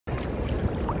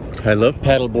I love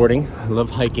paddleboarding, I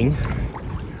love hiking,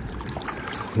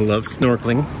 I love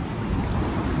snorkeling,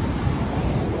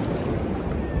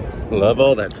 love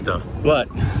all that stuff, but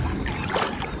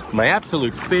my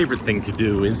absolute favorite thing to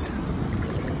do is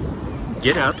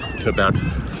get out to about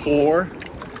 4,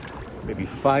 maybe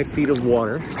 5 feet of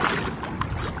water,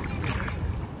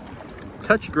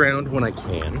 touch ground when I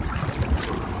can,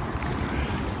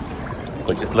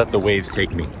 but just let the waves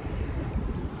take me.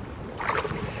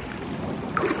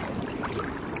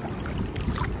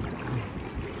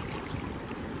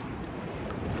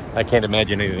 I can't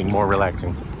imagine anything more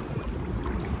relaxing.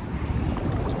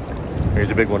 Here's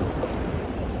a big one.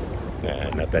 Nah,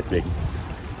 not that big.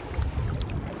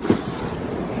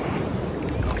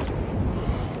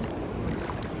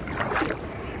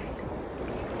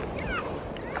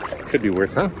 Could be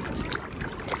worse, huh?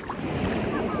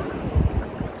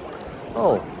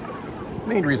 Oh,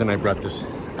 main reason I brought this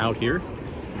out here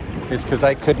is because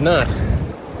I could not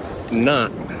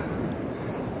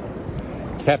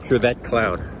capture that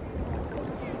cloud.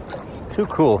 Too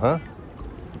cool, huh?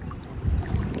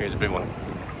 Here's a big one.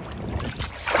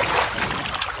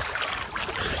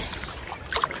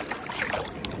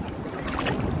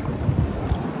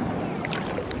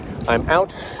 I'm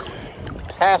out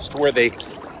past where they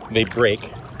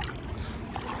break,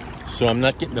 so I'm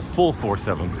not getting the full force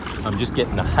of them. I'm just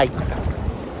getting the height.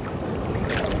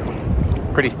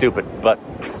 Pretty stupid, but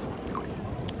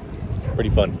pretty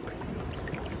fun.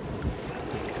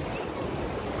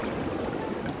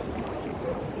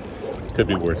 Could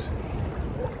be worse.